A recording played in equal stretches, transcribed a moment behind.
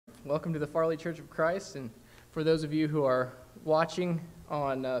Welcome to the Farley Church of Christ, and for those of you who are watching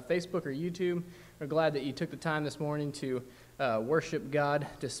on Facebook or YouTube, we're glad that you took the time this morning to worship God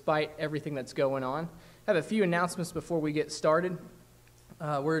despite everything that's going on. I have a few announcements before we get started.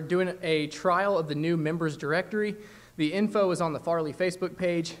 We're doing a trial of the new members directory. The info is on the Farley Facebook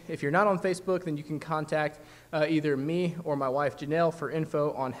page. If you're not on Facebook, then you can contact either me or my wife Janelle for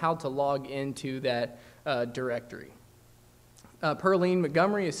info on how to log into that directory. Pearline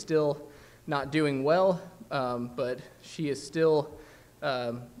Montgomery is still not doing well, but she is still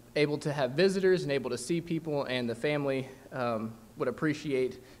able to have visitors and able to see people, and the family would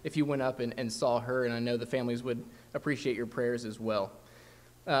appreciate if you went up and saw her, and I know the families would appreciate your prayers as well.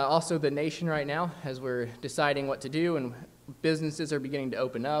 Also, the nation right now, as we're deciding what to do, and businesses are beginning to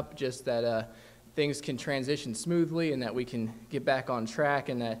open up, just that things can transition smoothly and that we can get back on track,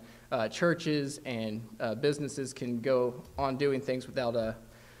 and that churches and businesses can go on doing things without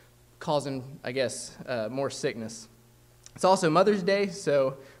causing, I guess, more sickness. It's also Mother's Day,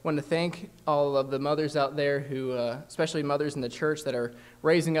 so I want to thank all of the mothers out there who, especially mothers in the church, that are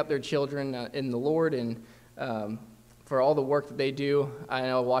raising up their children in the Lord, and for all the work that they do. I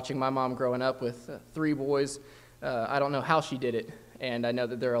know watching my mom growing up with 3 boys, I don't know how she did it, and I know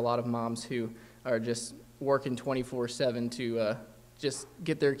that there are a lot of moms who are just working 24/7 to just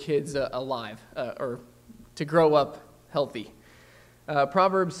get their kids alive or to grow up healthy.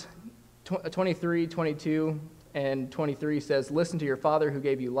 Proverbs 23:22 and 23 says, "Listen to your father who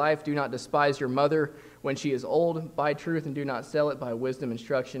gave you life. Do not despise your mother when she is old. Buy truth and do not sell it. By wisdom,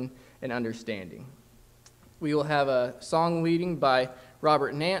 instruction, and understanding." We will have a song leading by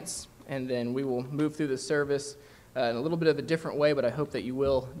Robert Nance, and then we will move through the service in a little bit of a different way, but I hope that you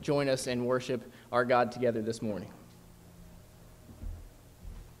will join us and worship our God together this morning.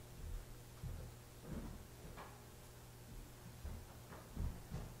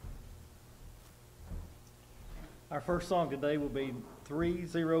 Our first song today will be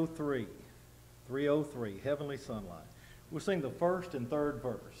 303, Heavenly Sunlight. We'll sing the first and third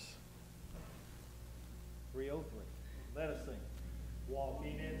verse. 303. Let us sing.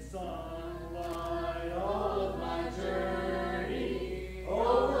 Walking in sunlight all of my journey,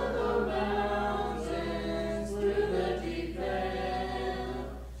 over the mountains, through the deep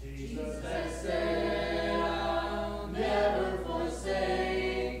vale. Jesus has said, I'll never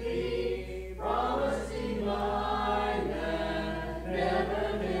forsake thee, promising mine and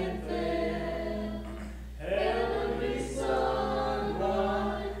never can fail. Heavenly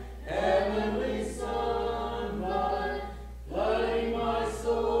sunlight, heavenly sunlight, flooding my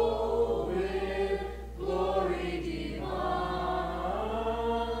soul with glory divine.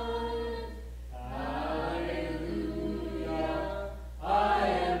 Hallelujah, I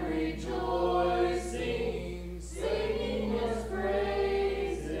am rejoicing, singing His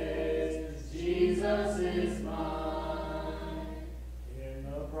praises. Jesus is mine.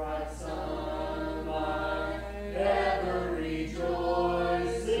 In the bright sunlight, ever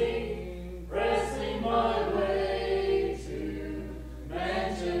rejoicing, pressing my way to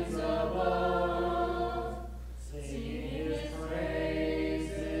mansions above, singing His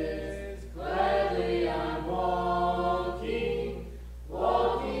praises. Gladly I'm walking,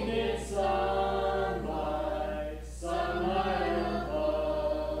 walking in sunlight, sunlight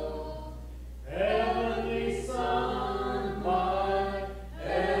above. Heavenly sunlight,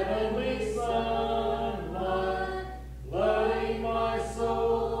 heavenly sunlight, flooding my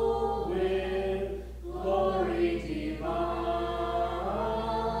soul with glory divine.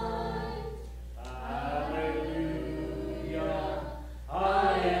 Hallelujah,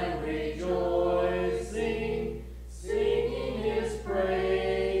 I am rejoicing, singing His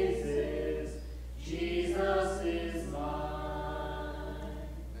praises. Jesus is mine.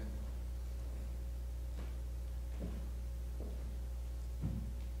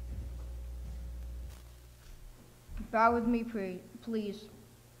 Bow with me, please.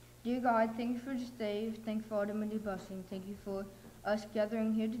 Dear God, thank you for this day. Thank you for all the many blessings. Thank you for us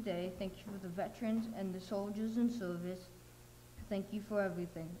gathering here today. Thank you for the veterans and the soldiers in service. Thank you for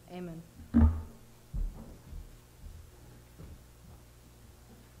everything. Amen.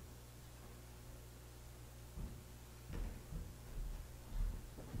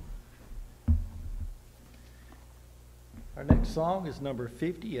 Our next song is number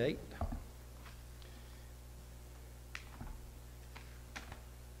 58.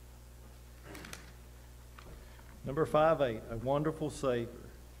 Number 58, A Wonderful Savior.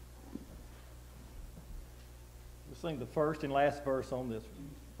 We'll sing the first and last verse on this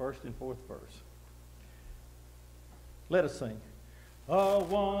one, first and fourth verse. Let us sing. A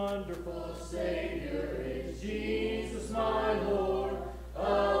wonderful Savior is Jesus, my Lord.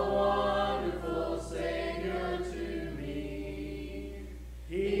 A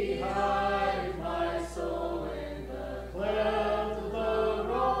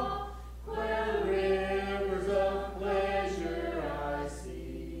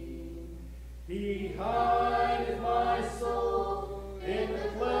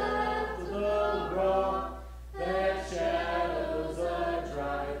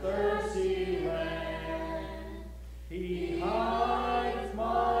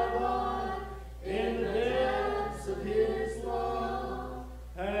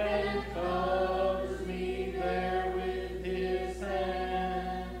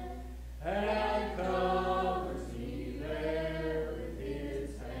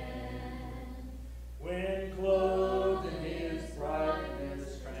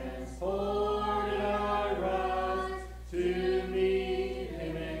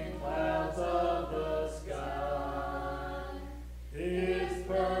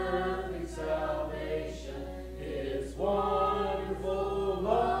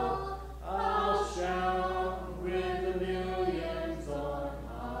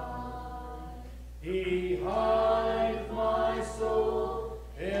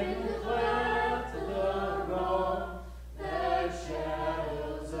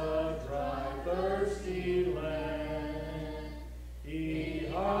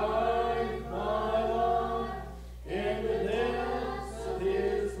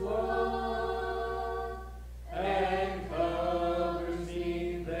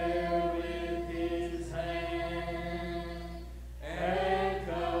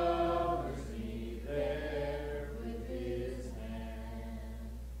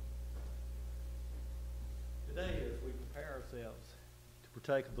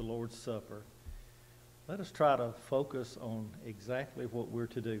partake of the Lord's Supper, let us try to focus on exactly what we're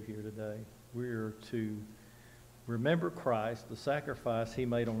to do here today. We're to remember Christ, the sacrifice he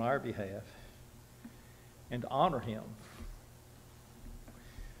made on our behalf, and honor him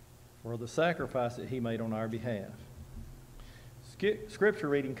for the sacrifice that he made on our behalf. Scripture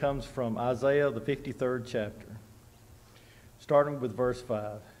reading comes from Isaiah, the 53rd chapter, starting with verse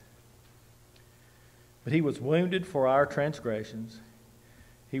 5. But he was wounded for our transgressions,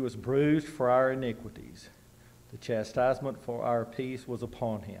 he was bruised for our iniquities. The chastisement for our peace was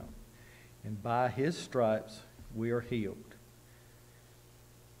upon him, and by his stripes we are healed.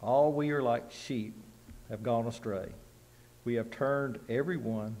 All we are like sheep have gone astray. We have turned every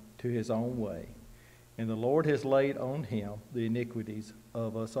one to his own way, and the Lord has laid on him the iniquities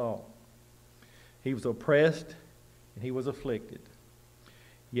of us all. He was oppressed and he was afflicted,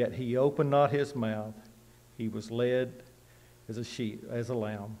 yet he opened not his mouth. He was led as a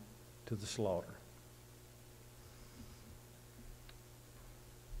lamb to the slaughter.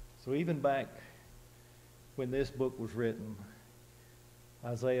 So even back when this book was written,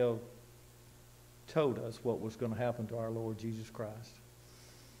 Isaiah told us what was going to happen to our Lord Jesus Christ.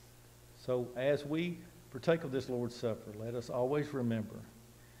 So as we partake of this Lord's Supper, let us always remember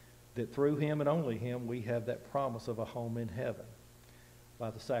that through him and only him we have that promise of a home in heaven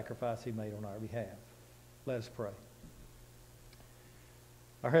by the sacrifice he made on our behalf. Let us pray.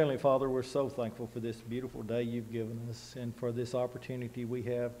 Our Heavenly Father, we're so thankful for this beautiful day you've given us and for this opportunity we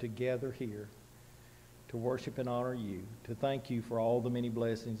have to gather here to worship and honor you, to thank you for all the many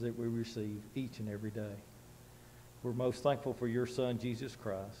blessings that we receive each and every day. We're most thankful for your Son, Jesus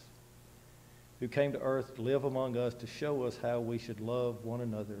Christ, who came to earth to live among us to show us how we should love one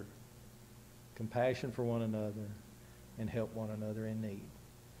another, compassion for one another, and help one another in need.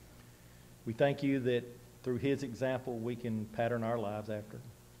 We thank you that through his example we can pattern our lives after.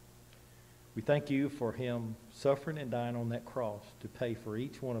 We thank you for him suffering and dying on that cross to pay for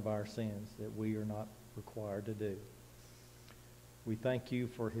each one of our sins that we are not required to do. We thank you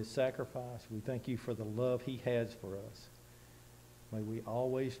for his sacrifice. We thank you for the love he has for us. May we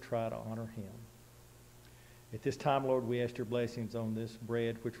always try to honor him. At this time, Lord, we ask your blessings on this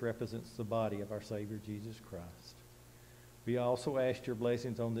bread which represents the body of our Savior Jesus Christ. We also ask your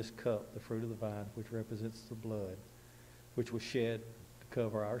blessings on this cup, the fruit of the vine, which represents the blood which was shed to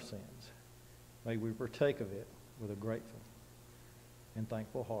cover our sins. May we partake of it with a grateful and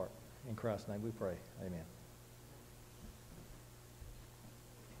thankful heart. In Christ's name we pray. Amen.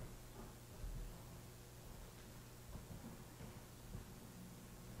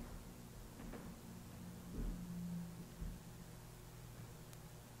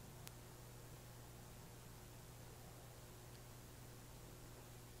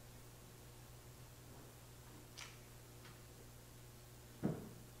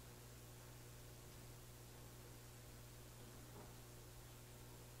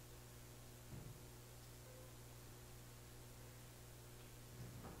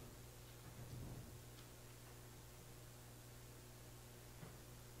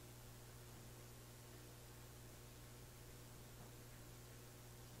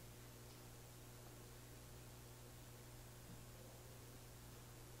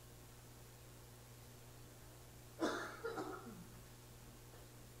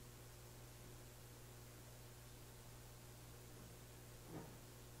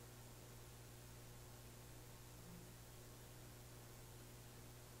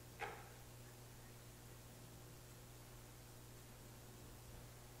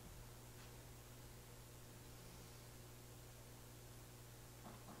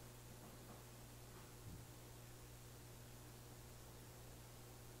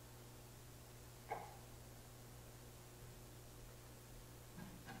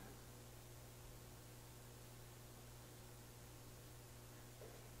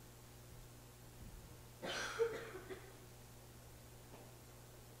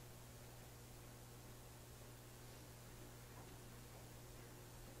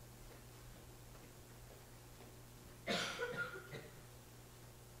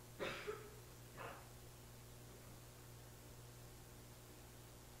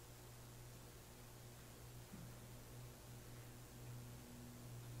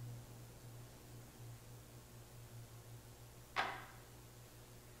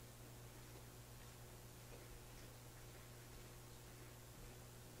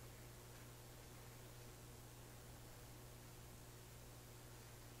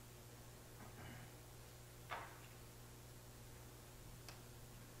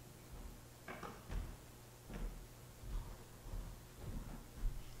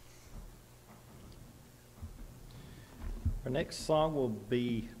 Our next song will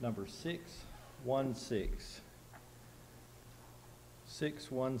be number 616.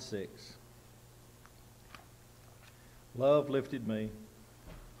 616. Love lifted me.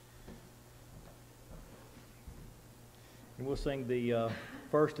 And we'll sing the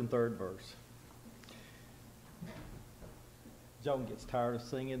first and third verse. Joan gets tired of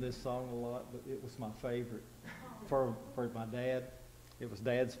singing this song a lot, but it was my favorite for my dad. It was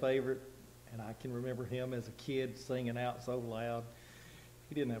Dad's favorite, and I can remember him as a kid singing out so loud.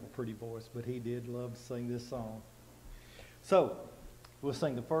 He didn't have a pretty voice, but he did love to sing this song. So, we'll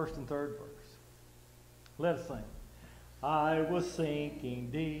sing the first and third verse. Let us sing. I was sinking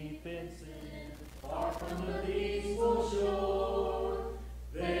deep in sin, far from the peaceful shore,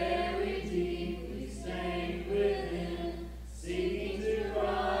 very deeply stained within, seeking to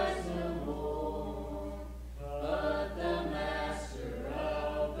rise no more. But the master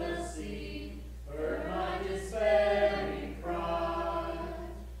of the sea heard my despairing cry.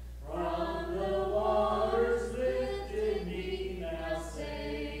 From the waters lifted me, now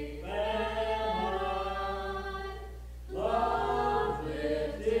safe am I. Love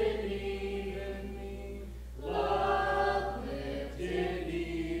lifted even me. Love lifted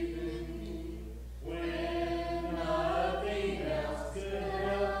even me. When nothing else could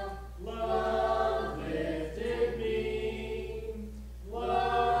help, love lifted me.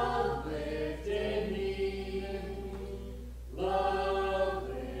 Love lifted even me. Love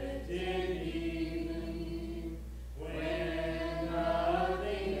lifted even me. When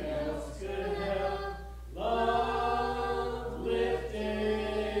nothing else could help, love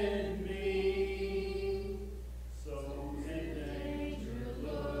lifted me. Souls in danger,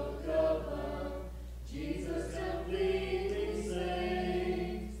 look above. Jesus completely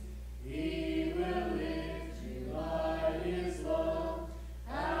saves. He will lift you by His love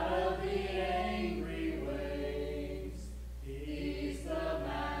out of the angry waves. He's the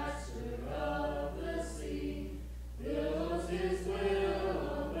master of the sea, those His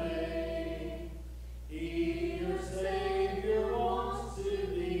will obey. He, your Savior, wants to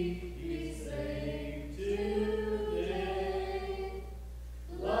be saved today.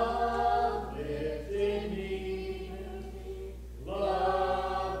 Love lifted me.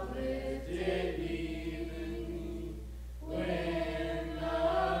 Love lifted even me. When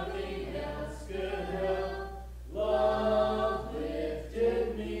nothing else could help, love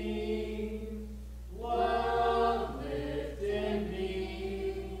lifted me. Love lifted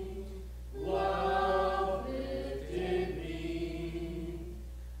me. Love lifted me.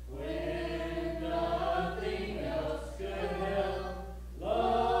 When nothing else could help,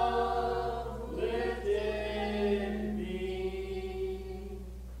 love lifted me.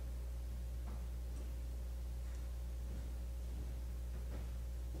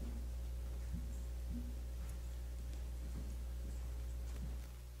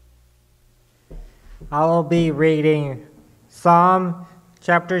 I will be reading Psalm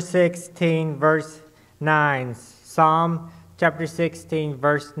chapter 16, verse 9. Psalm chapter 16,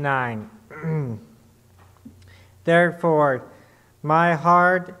 verse 9. Therefore, my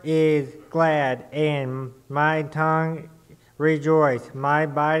heart is glad and my tongue rejoice. My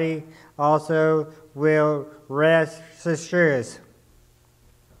body also will rest assured.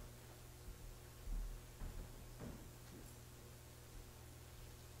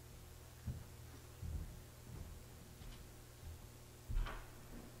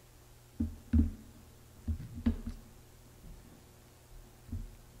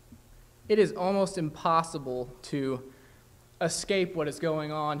 It is almost impossible to escape what is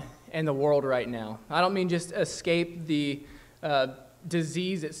going on in the world right now. I don't mean just escape the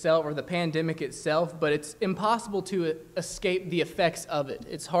disease itself or the pandemic itself, but it's impossible to escape the effects of it.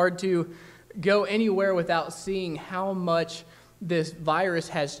 It's hard to go anywhere without seeing how much this virus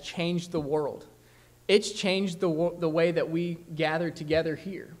has changed the world. It's changed the way that we gather together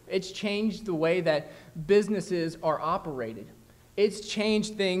here. It's changed the way that businesses are operated. It's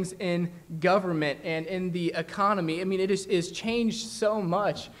changed things in government and in the economy. I mean, it is changed so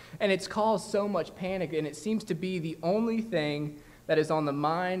much, and it's caused so much panic, and it seems to be the only thing that is on the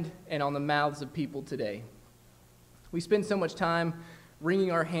mind and on the mouths of people today. We spend so much time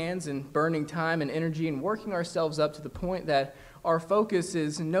wringing our hands and burning time and energy and working ourselves up to the point that our focus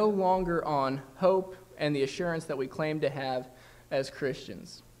is no longer on hope and the assurance that we claim to have as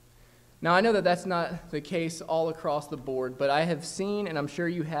Christians. Now, I know that that's not the case all across the board, but I have seen, and I'm sure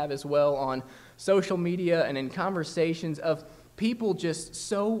you have as well, on social media and in conversations of people just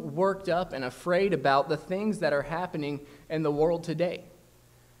so worked up and afraid about the things that are happening in the world today.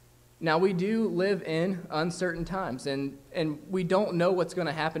 Now, we do live in uncertain times, and we don't know what's going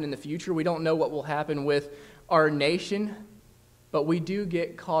to happen in the future. We don't know what will happen with our nation but we do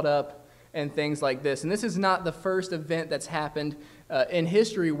get caught up in things like this. And this is not the first event that's happened in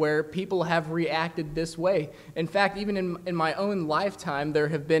history where people have reacted this way. In fact, even in my own lifetime, there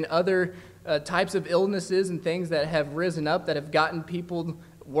have been other types of illnesses and things that have risen up that have gotten people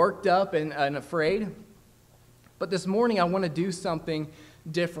worked up and afraid. But this morning, I want to do something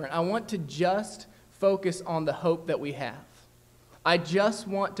different. I want to just focus on the hope that we have. I just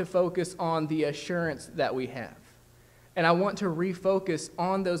want to focus on the assurance that we have. And I want to refocus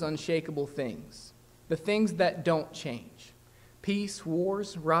on those unshakable things, the things that don't change. Peace,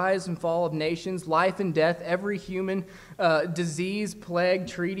 wars, rise and fall of nations, life and death, every human, disease, plague,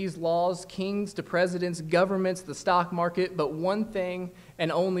 treaties, laws, kings to presidents, governments, the stock market. But one thing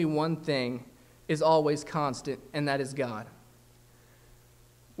and only one thing is always constant, and that is God.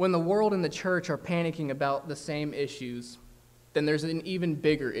 When the world and the church are panicking about the same issues, then there's an even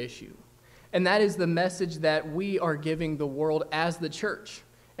bigger issue. And that is the message that we are giving the world as the church.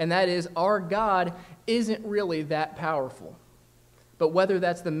 And that is, our God isn't really that powerful. But whether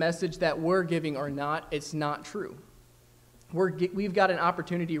that's the message that we're giving or not, it's not true. We've got an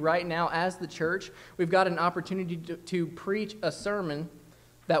opportunity right now as the church. We've got an opportunity to preach a sermon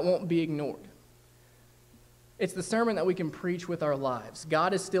that won't be ignored. It's the sermon that we can preach with our lives.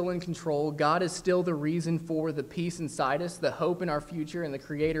 God is still in control. God is still the reason for the peace inside us, the hope in our future, and the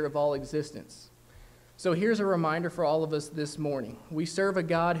creator of all existence. So here's a reminder for all of us this morning. We serve a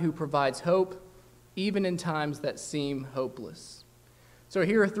God who provides hope, even in times that seem hopeless. So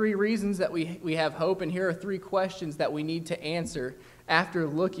here are 3 reasons that we have hope, and here are 3 questions that we need to answer after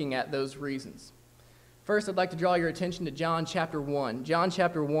looking at those reasons. First, I'd like to draw your attention to John chapter 1. John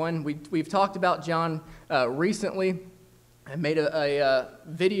chapter 1, we've talked about John recently. I made a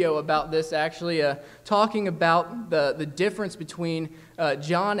video about this, actually, talking about the difference between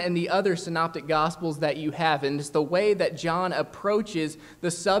John and the other synoptic gospels that you have, and it's the way that John approaches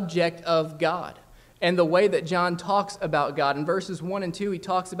the subject of God. And the way that John talks about God. In verses 1 and 2, he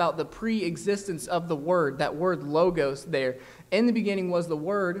talks about the pre-existence of the Word, that word logos there. In the beginning was the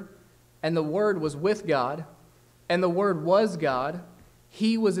Word, and the Word was with God, and the Word was God.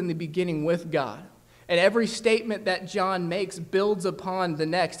 He was in the beginning with God. And every statement that John makes builds upon the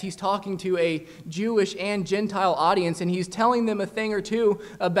next. He's talking to a Jewish and Gentile audience, and he's telling them a thing or two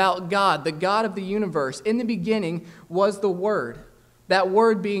about God, the God of the universe. In the beginning was the Word. That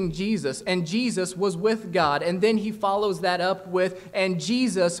word being Jesus, and Jesus was with God. And then he follows that up with, and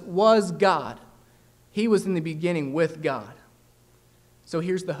Jesus was God. He was in the beginning with God. So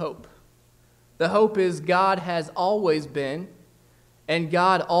here's the hope. The hope is God has always been, and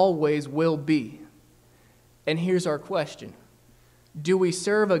God always will be. And here's our question. Do we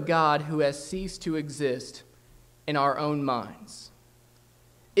serve a God who has ceased to exist in our own minds?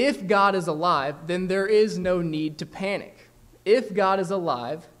 If God is alive, then there is no need to panic. If God is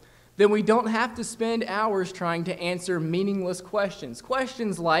alive, then we don't have to spend hours trying to answer meaningless questions.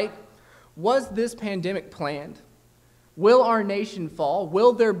 Questions like, was this pandemic planned? Will our nation fall?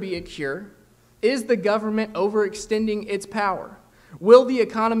 Will there be a cure? Is the government overextending its power? Will the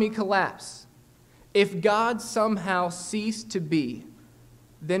economy collapse? If God somehow ceased to be,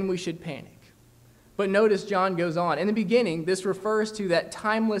 then we should panic. But notice John goes on. In the beginning, this refers to that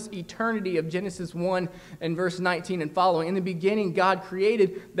timeless eternity of Genesis 1 and verse 19 and following. In the beginning, God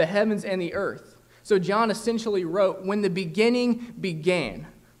created the heavens and the earth. So John essentially wrote, when the beginning began,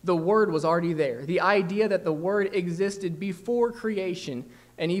 the Word was already there. The idea that the Word existed before creation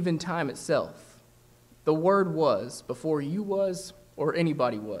and even time itself. The Word was before you was or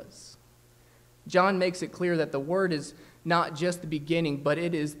anybody was. John makes it clear that the Word is not just the beginning, but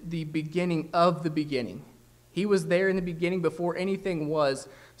it is the beginning of the beginning. He was there in the beginning before anything was.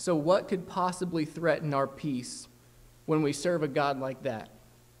 So what could possibly threaten our peace when we serve a God like that?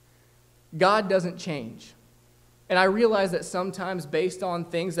 God doesn't change. And I realize that sometimes based on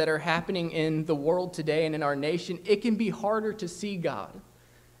things that are happening in the world today and in our nation, it can be harder to see God.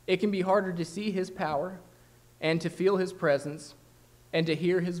 It can be harder to see His power and to feel His presence and to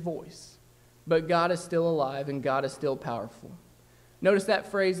hear His voice. But God is still alive and God is still powerful. Notice that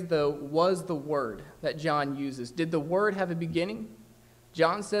phrase, though, was the Word that John uses. Did the Word have a beginning?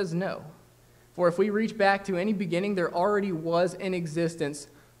 John says no. For if we reach back to any beginning, there already was in existence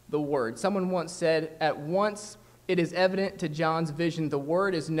the Word. Someone once said, at once it is evident to John's vision, the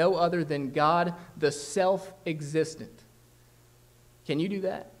Word is no other than God, the self-existent. Can you do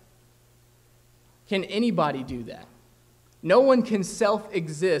that? Can anybody do that? No one can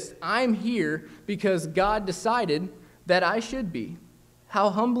self-exist. I'm here because God decided that I should be.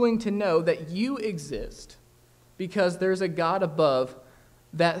 How humbling to know that you exist because there's a God above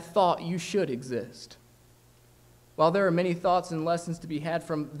that thought you should exist. While there are many thoughts and lessons to be had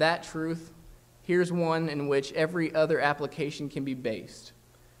from that truth, here's one in which every other application can be based.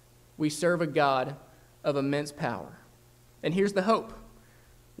 We serve a God of immense power. And here's the hope.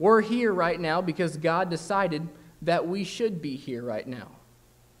 We're here right now because God decided that we should be here right now.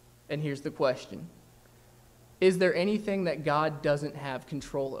 And here's the question. Is there anything that God doesn't have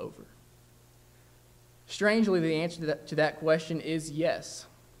control over? Strangely, the answer to that question is yes.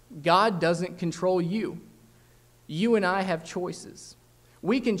 God doesn't control you. You and I have choices.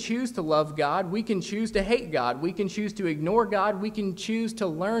 We can choose to love God. We can choose to hate God. We can choose to ignore God. We can choose to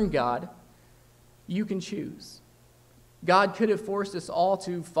learn God. You can choose. God could have forced us all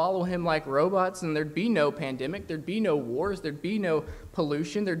to follow him like robots, and there'd be no pandemic, there'd be no wars, there'd be no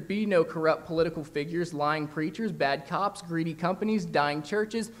pollution, there'd be no corrupt political figures, lying preachers, bad cops, greedy companies, dying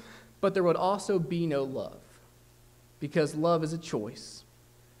churches, but there would also be no love, because love is a choice,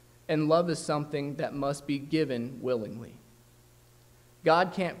 and love is something that must be given willingly.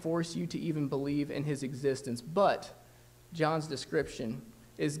 God can't force you to even believe in his existence, but John's description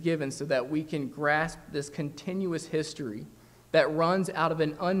is given so that we can grasp this continuous history that runs out of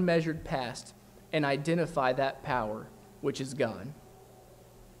an unmeasured past and identify that power, which is God.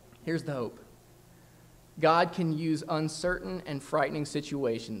 Here's the hope. God can use uncertain and frightening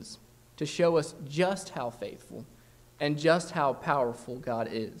situations to show us just how faithful and just how powerful God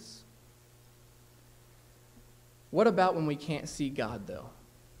is. What about when we can't see God, though?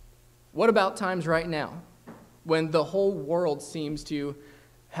 What about times right now when the whole world seems to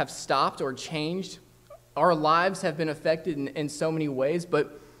have stopped or changed? Our lives have been affected in so many ways,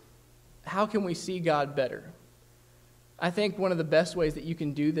 but how can we see God better? I think one of the best ways that you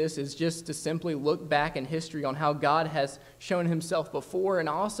can do this is just to simply look back in history on how God has shown himself before, and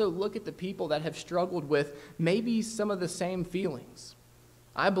also look at the people that have struggled with maybe some of the same feelings.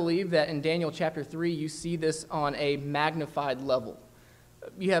 I believe that in Daniel chapter 3, you see this on a magnified level.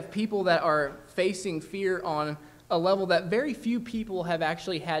 You have people that are facing fear on a level that very few people have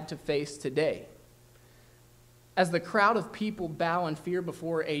actually had to face today. As the crowd of people bow in fear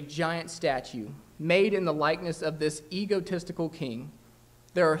before a giant statue made in the likeness of this egotistical king,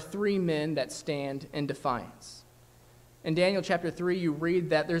 there are three men that stand in defiance. In Daniel chapter 3, you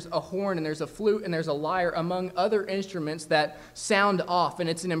read that there's a horn and there's a flute and there's a lyre among other instruments that sound off, and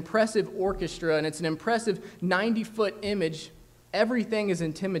it's an impressive orchestra and it's an impressive 90-foot image. Everything is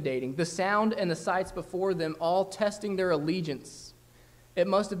intimidating. The sound and the sights before them all testing their allegiance. It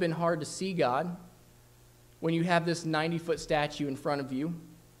must have been hard to see God when you have this 90-foot statue in front of you,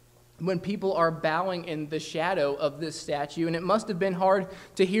 when people are bowing in the shadow of this statue, and it must have been hard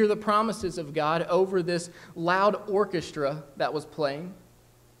to hear the promises of God over this loud orchestra that was playing.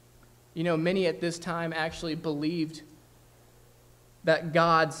 You know, many at this time actually believed that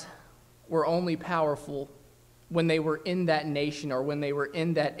gods were only powerful when they were in that nation or when they were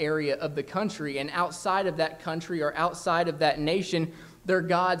in that area of the country, and outside of that country or outside of that nation, their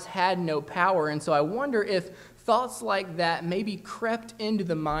gods had no power. And so I wonder if thoughts like that maybe crept into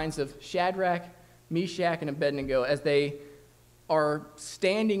the minds of Shadrach, Meshach, and Abednego as they are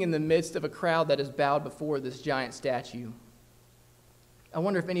standing in the midst of a crowd that is bowed before this giant statue. I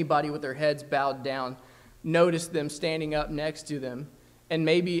wonder if anybody with their heads bowed down noticed them standing up next to them, and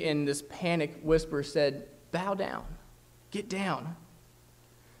maybe in this panic whisper said, "Bow down, get down."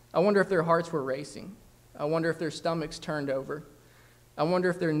 I wonder if their hearts were racing. I wonder if their stomachs turned over. I wonder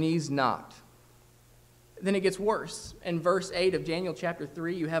if their knees knocked. Then it gets worse. In verse 8 of Daniel chapter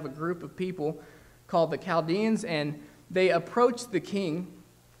 3, you have a group of people called the Chaldeans, and they approach the king.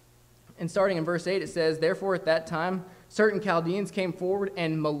 And starting in verse 8, it says, "Therefore at that time, certain Chaldeans came forward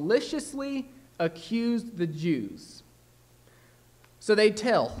and maliciously accused the Jews." So they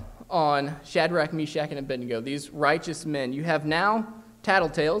tell on Shadrach, Meshach, and Abednego, these righteous men. You have now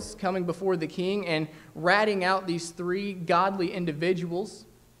tattletales coming before the king and ratting out these three godly individuals.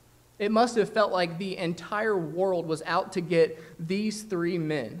 It must have felt like the entire world was out to get these three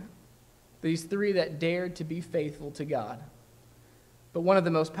men, these three that dared to be faithful to God. But one of the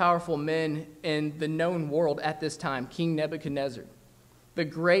most powerful men in the known world at this time, King Nebuchadnezzar, the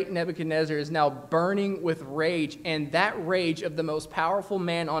great Nebuchadnezzar, is now burning with rage, and that rage of the most powerful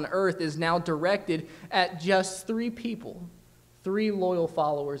man on earth is now directed at just three people, three loyal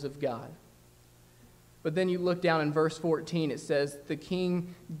followers of God. But then you look down in verse 14, it says the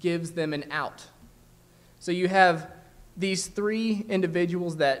king gives them an out. So you have these three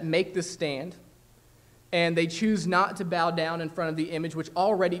individuals that make the stand, and they choose not to bow down in front of the image, which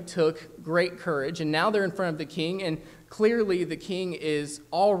already took great courage. And now they're in front of the king, and clearly the king is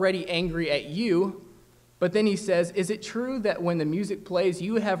already angry at you But then he says, is it true that when the music plays,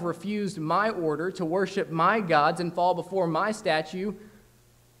 you have refused my order to worship my gods and fall before my statue?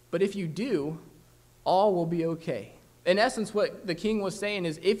 But if you do, all will be okay. In essence, what the king was saying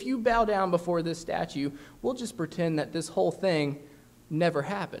is, if you bow down before this statue, we'll just pretend that this whole thing never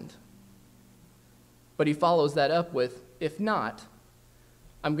happened. But he follows that up with, if not,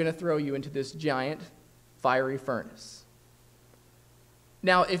 I'm going to throw you into this giant fiery furnace.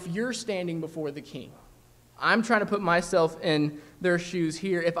 Now, if you're standing before the king, I'm trying to put myself in their shoes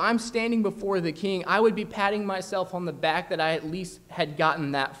here. If I'm standing before the king, I would be patting myself on the back that I at least had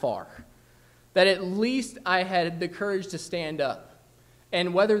gotten that far. That at least I had the courage to stand up.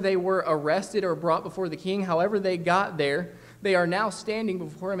 And whether they were arrested or brought before the king, however they got there, they are now standing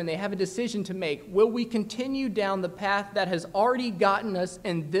before him and they have a decision to make. Will we continue down the path that has already gotten us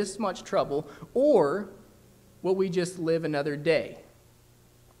in this much trouble, or will we just live another day?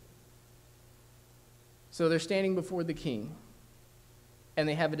 So they're standing before the king, and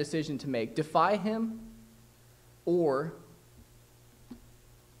they have a decision to make. Defy him, or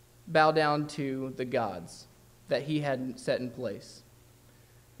bow down to the gods that he had set in place.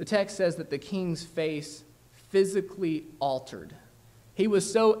 The text says that the king's face physically altered. He was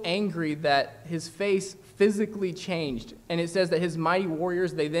so angry that his face physically changed. And it says that his mighty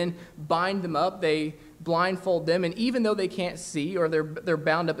warriors, they then bind them up, they blindfold them, and even though they can't see, or they're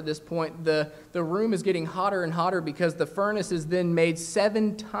bound up at this point, the room is getting hotter and hotter because the furnace is then made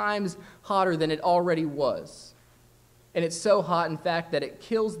 7 times hotter than it already was. And it's so hot, in fact, that it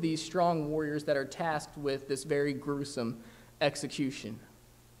kills these strong warriors that are tasked with this very gruesome execution.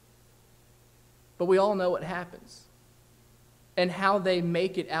 But we all know what happens and how they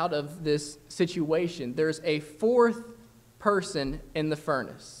make it out of this situation. There's a 4th person in the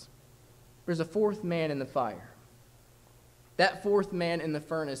furnace. There's a 4th man in the fire. That 4th man in the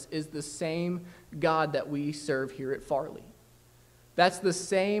furnace is the same God that we serve here at Farley. That's the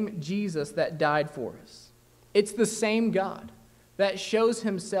same Jesus that died for us. It's the same God that shows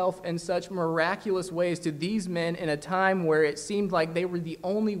himself in such miraculous ways to these men in a time where it seemed like they were the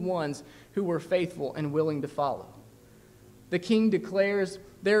only ones who were faithful and willing to follow. The king declares,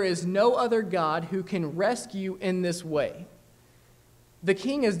 there is no other God who can rescue in this way. The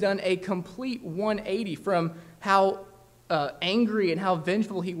king has done a complete 180 from how angry and how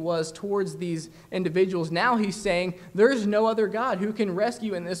vengeful he was towards these individuals. Now he's saying, there's no other God who can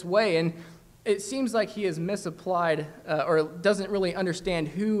rescue in this way. And it seems like he has misapplied or doesn't really understand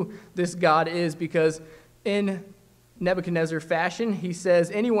who this God is, because in Nebuchadnezzar fashion, he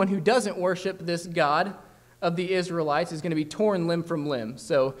says anyone who doesn't worship this God of the Israelites is going to be torn limb from limb.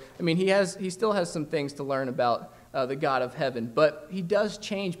 So, I mean, he still has some things to learn about the God of heaven, but he does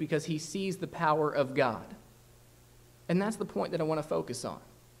change because he sees the power of God. And that's the point that I want to focus on.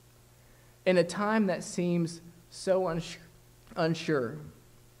 In a time that seems so unsure,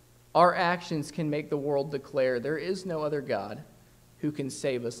 our actions can make the world declare there is no other God who can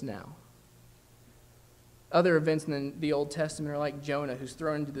save us now. Other events in the Old Testament are like Jonah, who's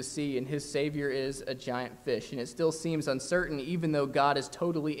thrown into the sea, and his savior is a giant fish. And it still seems uncertain, even though God is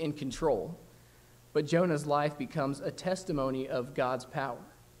totally in control. But Jonah's life becomes a testimony of God's power.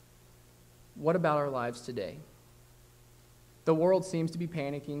 What about our lives today? The world seems to be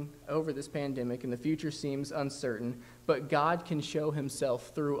panicking over this pandemic, and the future seems uncertain, but God can show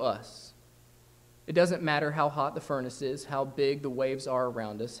himself through us. It doesn't matter how hot the furnace is, how big the waves are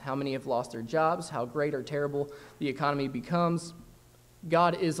around us, how many have lost their jobs, how great or terrible the economy becomes.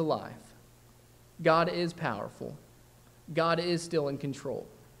 God is alive. God is powerful. God is still in control.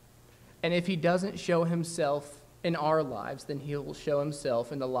 And if he doesn't show himself in our lives, then he will show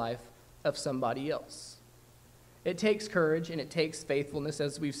himself in the life of somebody else. It takes courage and it takes faithfulness,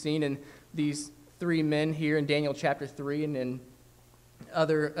 as we've seen in these 3 men here in Daniel chapter 3 and in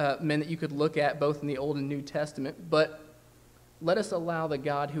other men that you could look at both in the Old and New Testament. But let us allow the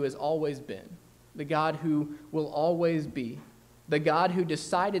God who has always been, the God who will always be, the God who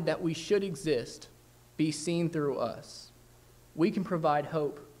decided that we should exist, be seen through us. We can provide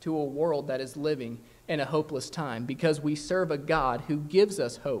hope to a world that is living in a hopeless time because we serve a God who gives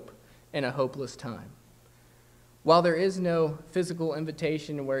us hope in a hopeless time. While there is no physical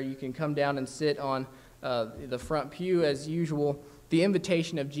invitation where you can come down and sit on the front pew as usual, the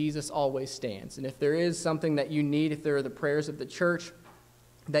invitation of Jesus always stands. And if there is something that you need, if there are the prayers of the church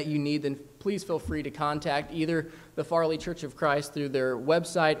that you need, then please feel free to contact either the Farley Church of Christ through their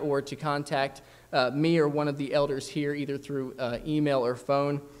website or to contact me or one of the elders here, either through email or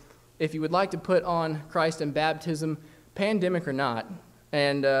phone. If you would like to put on Christ in baptism, pandemic or not,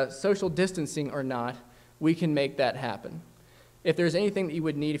 and social distancing or not, we can make that happen. If there's anything that you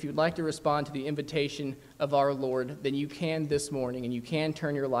would need, if you would like to respond to the invitation of our Lord, then you can this morning, and you can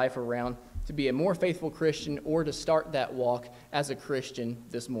turn your life around to be a more faithful Christian or to start that walk as a Christian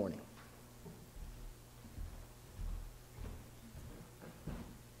this morning.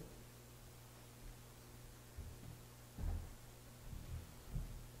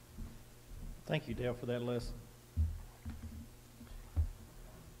 Thank you, Dale, for that lesson.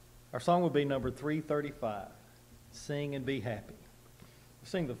 Our song will be number 335, Sing and Be Happy. We'll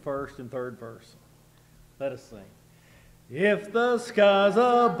sing the first and third verse. Let us sing. If the skies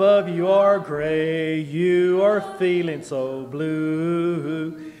above you are gray, you are feeling so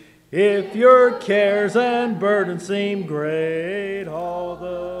blue. If your cares and burdens seem great all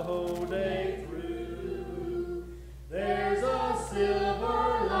the whole day through, there's a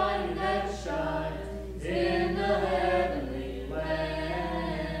silver lining that shines in the heavenly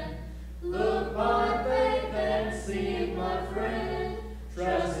land. Look by faith and see, my friend,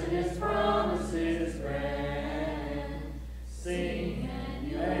 trust in His promises grand. Sing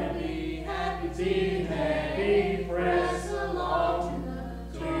and be happy, be happy, press along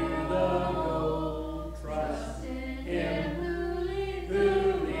to the goal. Trust in Him who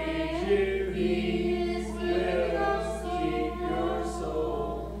leads you, He will keep your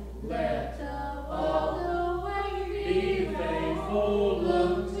soul. Let all the way be faithful,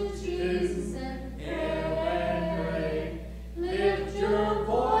 look to Jesus and hail and pray. Lift your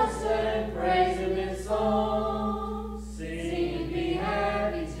voice and praise Him in song. Sing and be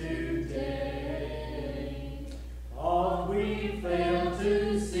happy today. Oft we fail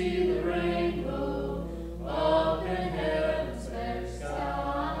to see the rainbow up in heaven's fair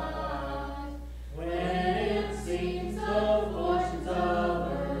skies. When it seems the fortunes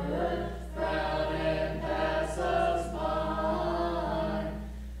of earth proud and pass us by,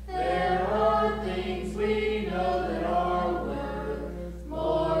 there are things we know that are worth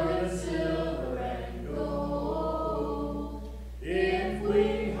more than silver and gold. If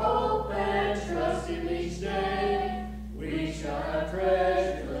we hope and trust Him each day, we shall have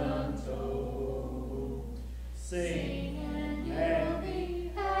treasure untold. Sing and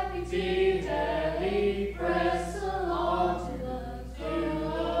be happy, press along to the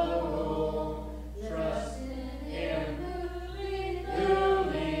goal. Trust in Him who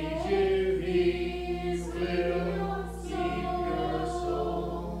leads you, He will keep your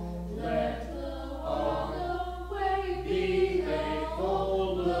soul. Let all the way be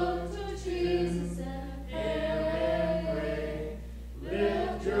faithful, look to Jesus and hail and pray.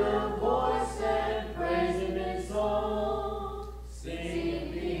 Lift your voice and praise Him in song. Sing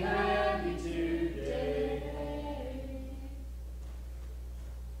and be happy today.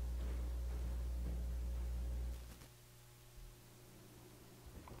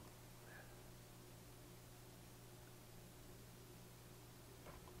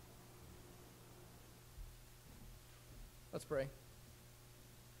 Let's pray.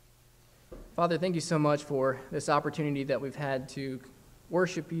 Father, thank you so much for this opportunity that we've had to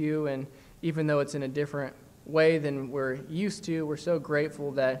worship you, and even though it's in a different way than we're used to, we're so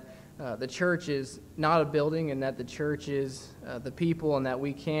grateful that the church is not a building and that the church is the people, and that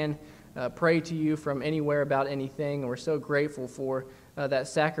we can pray to you from anywhere about anything. And we're so grateful for that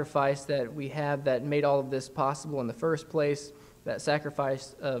sacrifice that we have that made all of this possible in the first place, that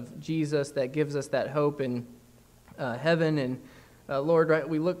sacrifice of Jesus that gives us that hope in heaven. And Lord, right,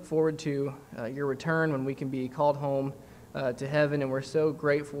 we look forward to your return when we can be called home to heaven, and we're so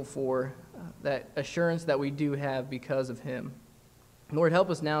grateful for that assurance that we do have because of him. Lord, help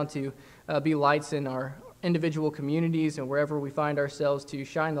us now to be lights in our individual communities and wherever we find ourselves, to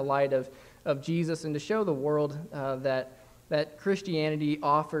shine the light of Jesus and to show the world that Christianity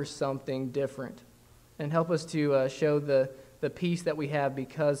offers something different. And help us to show the peace that we have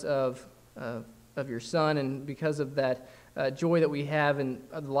because of your Son, and because of that joy that we have and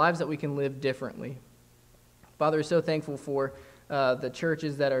the lives that we can live differently. Father, we're so thankful for the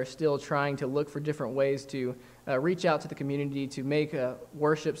churches that are still trying to look for different ways to reach out to the community, to make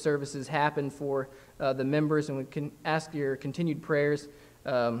worship services happen for the members. And we can ask your continued prayers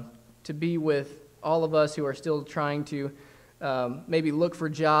to be with all of us who are still trying to maybe look for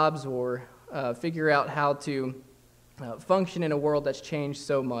jobs or figure out how to function in a world that's changed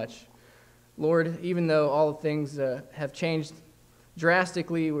so much. Lord, even though all things have changed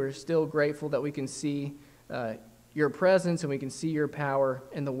drastically, we're still grateful that we can see your presence and we can see your power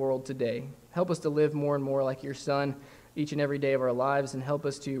in the world today. Help us to live more and more like your Son each and every day of our lives, and help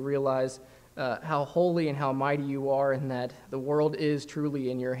us to realize how holy and how mighty you are, and that the world is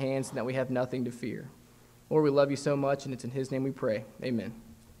truly in your hands and that we have nothing to fear. Lord, we love you so much, and it's in his name we pray. Amen.